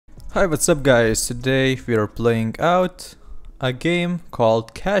Hi, what's up guys? Today we are playing out a game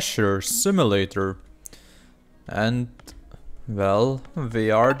called Cashier Simulator. And, well, we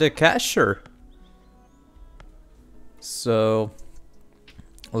are the cashier. So,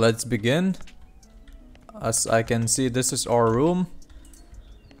 let's begin. As I can see, this is our room.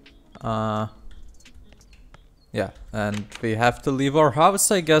 Yeah, and we have to leave our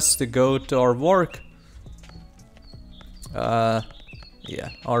house, I guess, to go to our work. Yeah,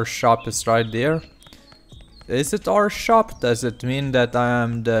 our shop is right there. Is it our shop? Does it mean that I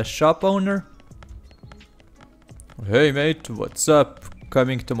am the shop owner? Hey mate, what's up?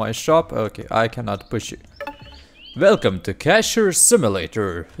 Coming to my shop? Okay, I cannot push you. Welcome to Cashier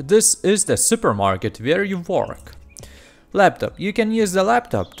Simulator. This is the supermarket where you work. Laptop. You can use the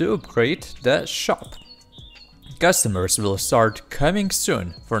laptop to upgrade the shop. Customers will start coming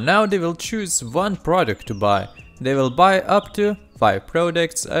soon. For now they will choose one product to buy. They will buy up to 5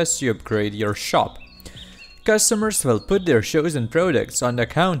 products as you upgrade your shop. Customers will put their chosen products on the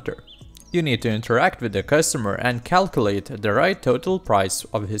counter. You need to interact with the customer and calculate the right total price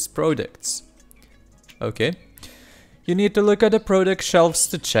of his products. Okay. You need to look at the product shelves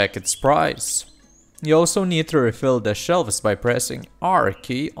to check its price. You also need to refill the shelves by pressing R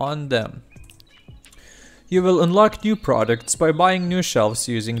key on them. You will unlock new products by buying new shelves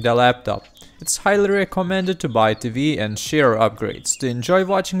using the laptop. It's highly recommended to buy TV and share upgrades to enjoy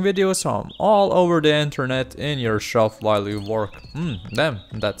watching videos from all over the internet in your shop while you work. Damn,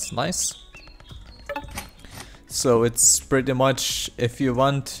 that's nice. So it's pretty much if you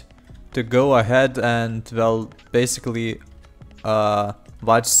want to go ahead and, well, basically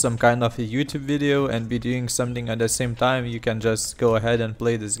watch some kind of a YouTube video and be doing something at the same time, you can just go ahead and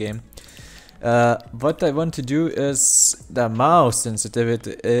play this game. What I want to do is the mouse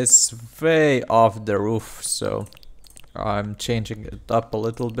sensitivity is way off the roof, so I'm changing it up a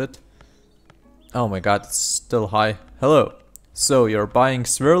little bit. Oh my god, it's still high. Hello. So you're buying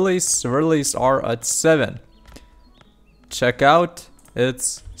swirlies. Swirlies are at 7. Check out.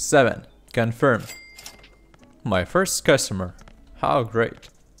 It's 7. Confirm. My first customer. How great.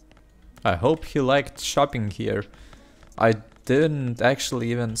 I hope he liked shopping here. I didn't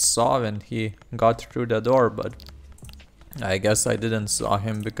actually even saw when he got through the door, but I guess I didn't saw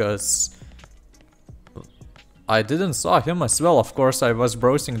him because I didn't saw him as well. Of course, I was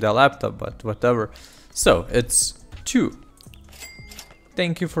browsing the laptop, but whatever. So it's 2.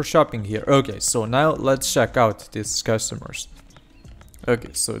 Thank you for shopping here. Okay, so now let's check out these customers.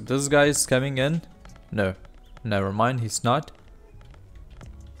 Okay, so this guy is coming in. No, never mind, he's not.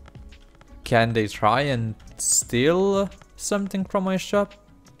 Can they try and steal something from my shop?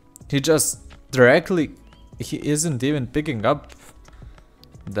 He just directly, he isn't even picking up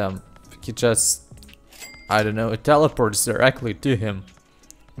them. He just, I don't know, it teleports directly to him,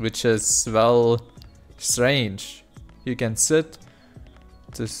 which is, well, strange. You can sit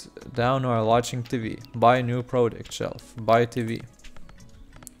down while watching TV. Buy new product shelf. Buy TV.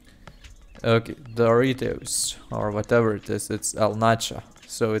 Okay, Doritos or whatever it is. It's El Nacha,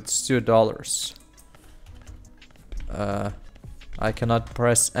 so it's $2. I cannot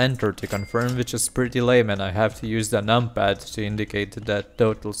press enter to confirm, which is pretty lame, and I have to use the numpad to indicate that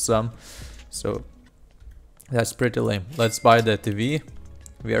total sum. So that's pretty lame. Let's buy the TV.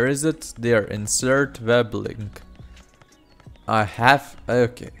 Where is it? There, insert web link. I have,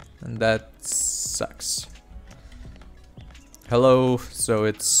 okay, and that sucks. Hello, so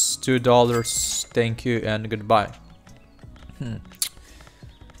it's $2. Thank you and goodbye.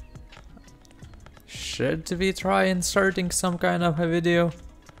 Should we try inserting some kind of a video?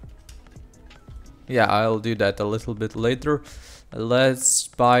 Yeah, I'll do that a little bit later. Let's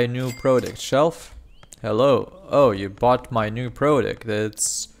buy new product shelf. Hello. Oh, you bought my new product.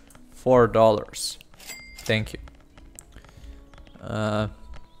 It's $4. Thank you.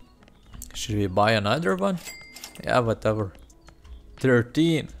 Should we buy another one? Yeah, whatever.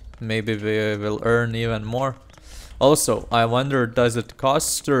 13. Maybe we will earn even more. Also, I wonder, does it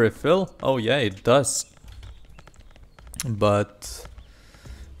cost to refill? Oh yeah, it does. But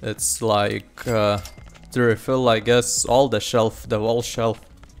it's like to refill, I guess, all the shelf, the whole shelf.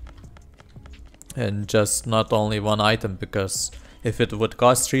 And just not only one item, because if it would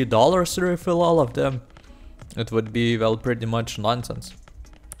cost $3 to refill all of them, it would be, well, pretty much nonsense.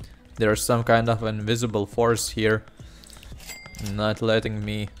 There's some kind of invisible force here, not letting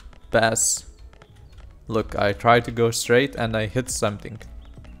me pass. Look, I tried to go straight and I hit something.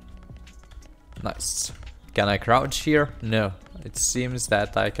 Nice. Can I crouch here? No, it seems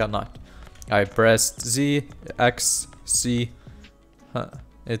that I cannot. I pressed Z, X, C.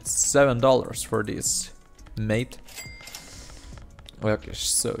 It's $7 for this, mate. Okay,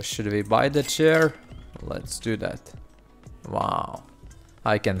 so should we buy the chair? Let's do that. Wow,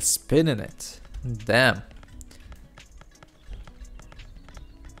 I can spin in it. Damn.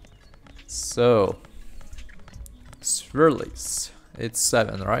 So, swirlies. It's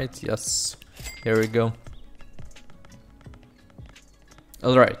 7, right? Yes. Here we go.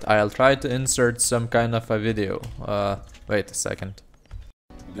 Alright, I'll try to insert some kind of a video. Wait a second.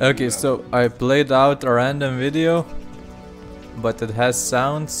 Okay, so I played out a random video, but it has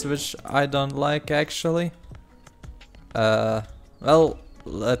sounds which I don't like actually. Well,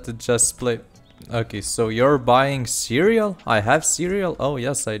 let it just play. Okay, so you're buying cereal? I have cereal? Oh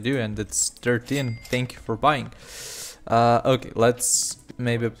yes, I do, and it's 13. Thank you for buying. Okay, let's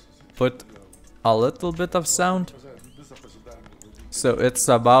maybe put a little bit of sound. So it's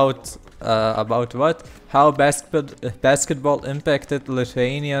about what? How basketball impacted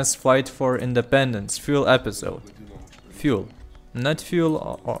Lithuania's fight for independence. Fuel episode. Fuel. Not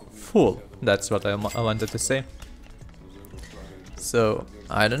fuel or fool. That's what I wanted to say. So,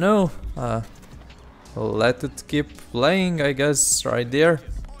 I don't know. Let it keep playing, I guess, right there.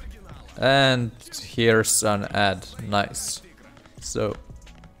 And here's an ad. Nice. So,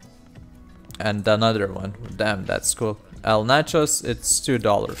 and another one. Damn, that's cool. El Nachos, it's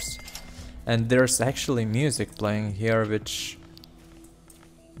 $2. And there's actually music playing here, which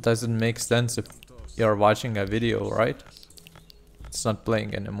doesn't make sense if you're watching a video, right? It's not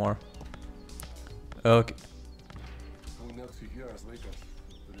playing anymore. Okay.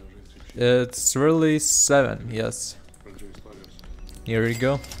 It's really 7, yes. Here we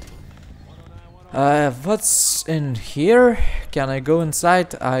go. What's in here? Can I go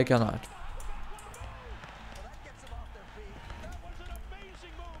inside? I cannot.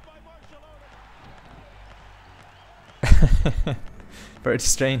 Very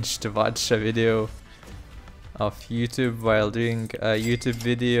strange to watch a video of YouTube while doing a YouTube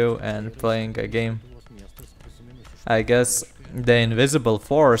video and playing a game. I guess the invisible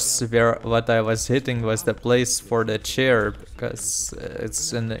force where what I was hitting was the place for the chair, because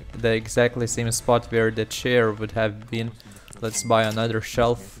it's in the exactly same spot where the chair would have been. Let's buy another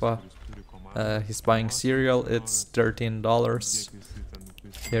shelf. He's buying cereal, it's $13.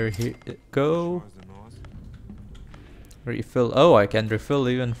 Here he go. Refill. Oh, I can refill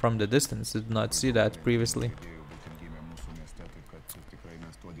even from the distance. Did not see that previously.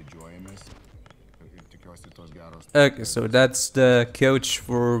 Okay, so that's the coach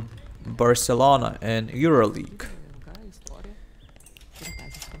for Barcelona and EuroLeague.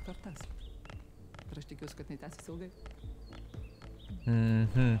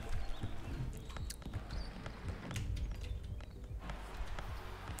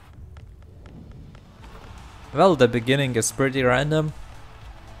 Well, the beginning is pretty random.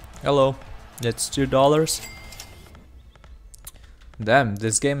 Hello, it's $2. Damn,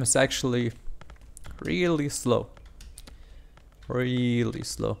 this game is actually really slow. Really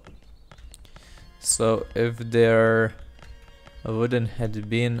slow. So if there wouldn't have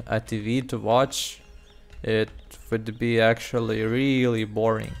been a TV to watch, it would be actually really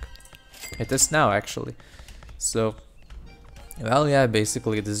boring. It is now actually. So, well, yeah,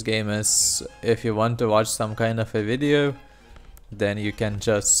 basically this game is, if you want to watch some kind of a video, then you can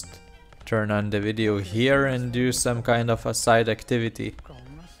just turn on the video here and do some kind of a side activity.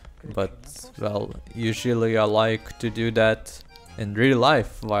 But, well, usually I like to do that in real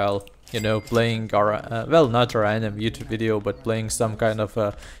life while, you know, playing, well, not a random YouTube video, but playing some kind of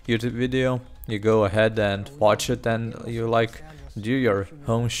a YouTube video. You go ahead and watch it and you like do your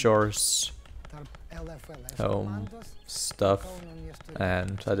home chores, home stuff,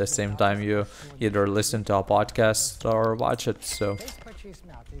 and at the same time you either listen to a podcast or watch it. So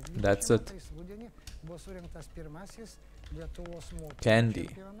that's it. Candy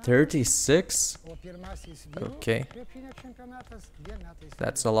 36. Okay,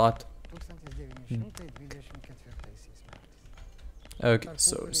 that's a lot. Okay,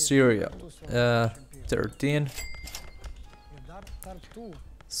 so cereal 13.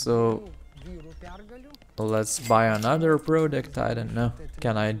 So let's buy another product. I don't know.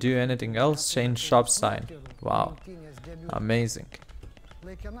 Can I do anything else? Change shop sign. Wow, amazing.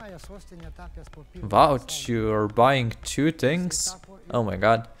 Wow, you're buying 2 things? Oh my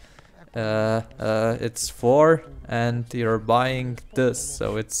god. It's 4 and you're buying this,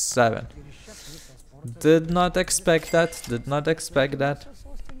 so it's 7. Did not expect that, did not expect that.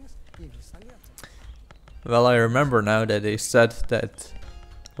 Well, I remember now that they said that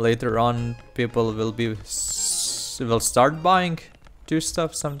later on people will start buying 2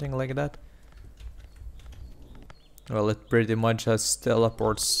 stuff, something like that. Well, it pretty much just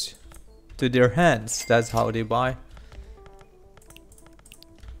teleports to their hands. That's how they buy.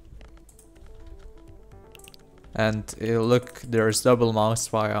 And look, there's double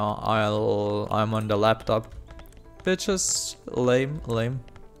mouse while I'm on the laptop. Bitches, lame, lame.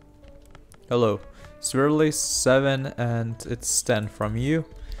 Hello, Swirly 7 and it's 10 from you.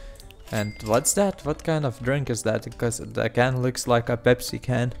 And what's that? What kind of drink is that? Because the can looks like a Pepsi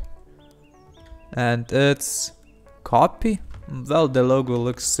can. And it's copy? Well, the logo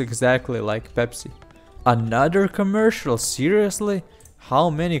looks exactly like Pepsi. Another commercial? Seriously? How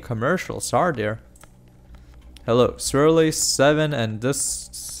many commercials are there? Hello, Swirly 7 and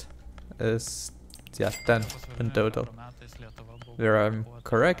this is 10 in total. Where I'm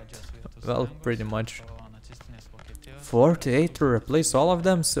correct? Well, pretty much. 48 to replace all of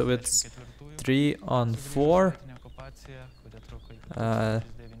them, so it's 3 on 4.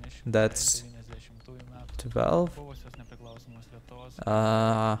 That's 12.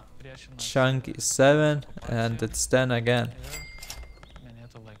 Chunky 7 and it's 10 again.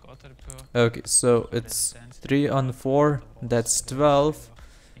 Okay, so it's 3 on 4, that's 12.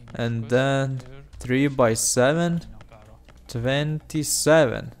 And then 3 by 7,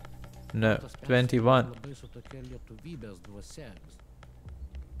 27. No, 21.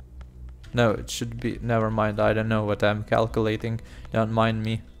 No, it should be. Never mind, I don't know what I'm calculating. Don't mind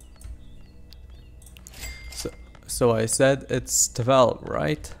me. So I said it's 12,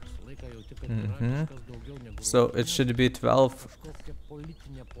 right? So it should be 12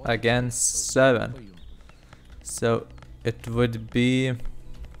 against 7. So it would be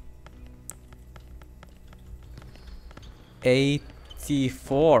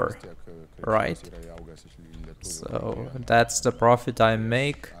 84, right? So that's the profit I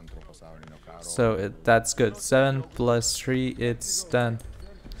make. So that's good. 7 plus 3, it's 10.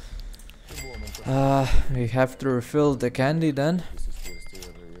 We have to refill the candy then.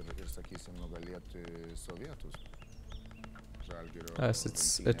 As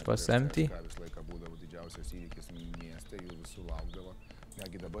it was empty.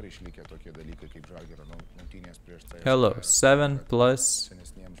 Hello, 7 plus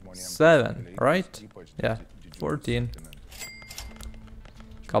 7, right? Yeah, 14.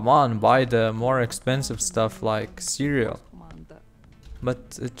 Come on, buy the more expensive stuff like cereal.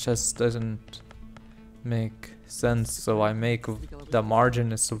 But it just doesn't make sense, so I make the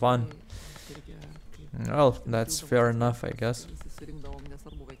margin is 1. Well, that's fair enough, I guess.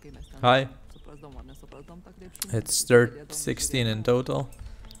 Hi. It's 16 in total.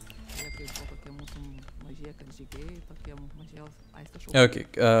 Okay,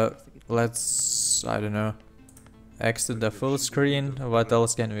 let's, I don't know, exit the full screen. What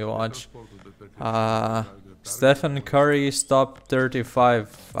else can we watch? Stephen Curry's top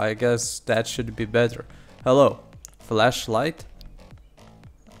 35. I guess that should be better. Hello, flashlight.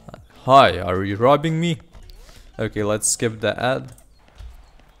 Hi, are you robbing me? Okay, let's skip the ad.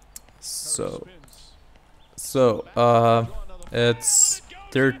 So it's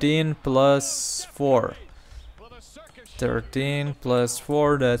 13 plus 4. 13 plus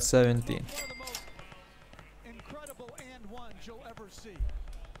 4, that's 17.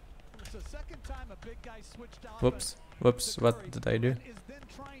 Whoops, what did I do?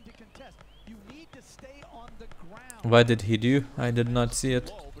 What did he do? I did not see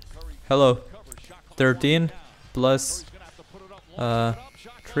it. Hello, 13 plus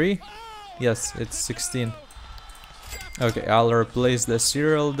 3? Yes, it's 16. Okay, I'll replace the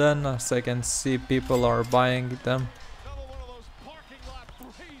cereal then, as I can see people are buying them.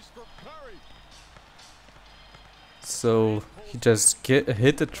 So he just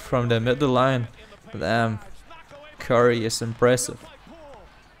hit it from the middle line. Damn, Curry is impressive.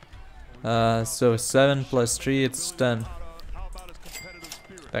 So 7 plus 3, it's 10.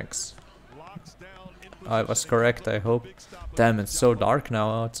 Thanks. I was correct, I hope. Damn, it's so dark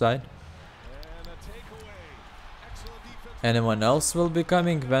now outside. Anyone else will be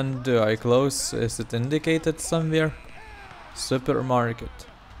coming? When do I close? Is it indicated somewhere? Supermarket.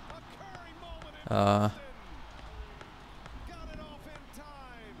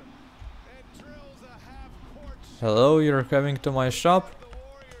 Hello, you're coming to my shop?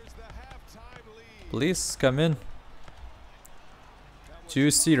 Please come in. 2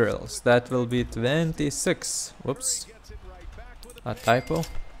 cereals, that will be 26. Whoops. A typo.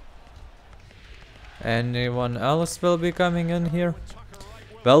 Anyone else will be coming in here?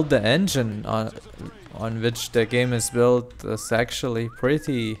 Well, the engine on which the game is built is actually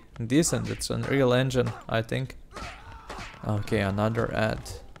pretty decent. It's an Unreal Engine, I think. Okay, another ad.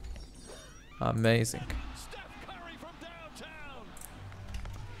 Amazing.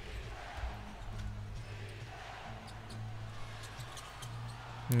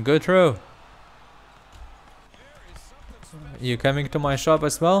 Good throw. You coming to my shop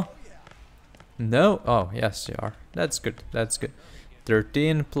as well? No? Oh, yes, you are. That's good. That's good.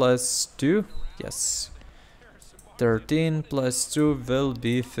 13 plus 2. Yes. 13 plus 2 will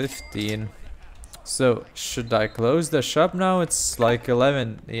be 15. So, should I close the shop now? It's like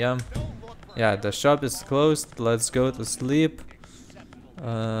 11 a.m. Yeah, the shop is closed. Let's go to sleep.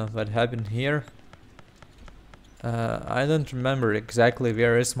 What happened here? I don't remember exactly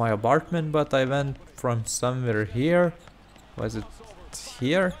where is my apartment, but I went from somewhere here. Was it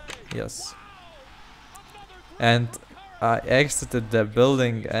here? Yes. And I exited the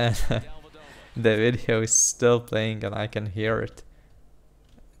building and the video is still playing and I can hear it.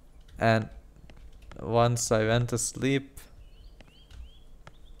 And once I went to sleep,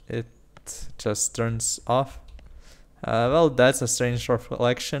 it just turns off. Well, that's a strange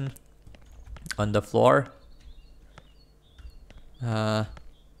reflection on the floor.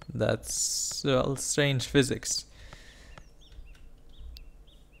 That's, well, strange physics.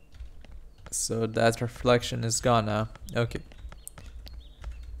 So that reflection is gone now. Okay.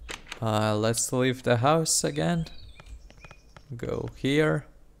 Let's leave the house again. Go here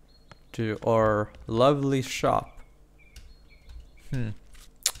to our lovely shop. Can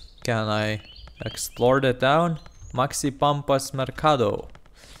I explore the town? Maxi Pampas Mercado.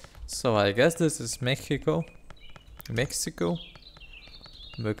 So I guess this is Mexico.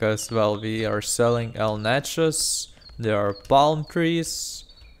 Because, well, we are selling El Nachos. There are palm trees.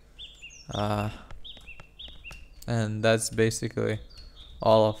 And that's basically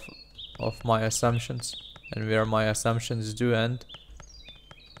all of my assumptions. And where my assumptions do end.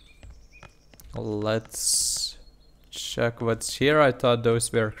 Let's check what's here. I thought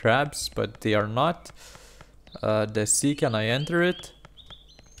those were crabs, but they are not. The sea, can I enter it?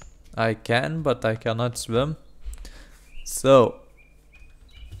 I can, but I cannot swim. So,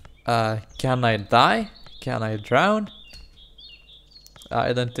 can I die? Can I drown?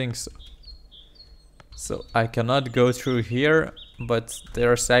 I don't think so. So I cannot go through here, but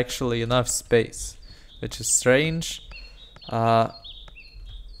there's actually enough space, which is strange.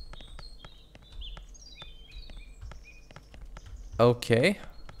 Okay.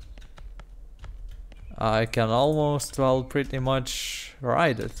 I can almost, well, pretty much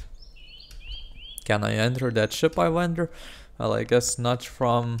ride it. Can I enter that ship, I wonder? Well, I guess not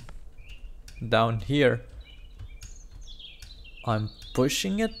from down here. I'm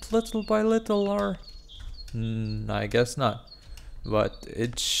pushing it little by little, or? I guess not. But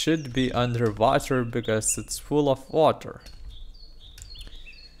it should be underwater because it's full of water.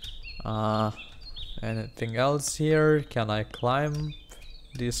 Anything else here? Can I climb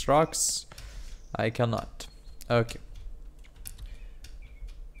these rocks? I cannot. Okay.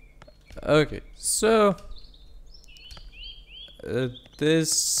 Okay, so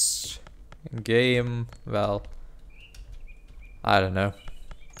this game, well, I don't know.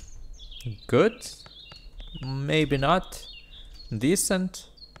 Good? Maybe not. Decent?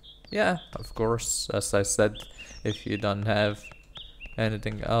 Yeah, of course, as I said, if you don't have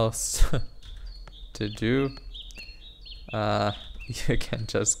anything else to do, you can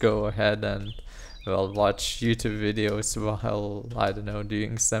just go ahead and, well, watch YouTube videos while, I don't know,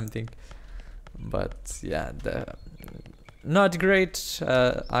 doing something. But yeah, not great.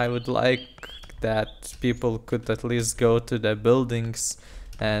 I would like that people could at least go to the buildings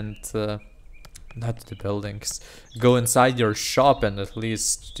and not the buildings, go inside your shop and at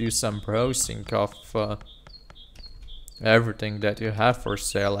least do some browsing of everything that you have for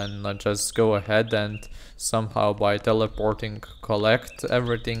sale, and not just go ahead and somehow by teleporting collect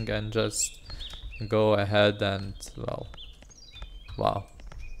everything and just go ahead and, well, wow.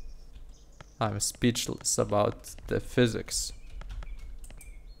 I'm speechless about the physics.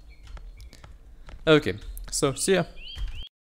 Okay, so see ya.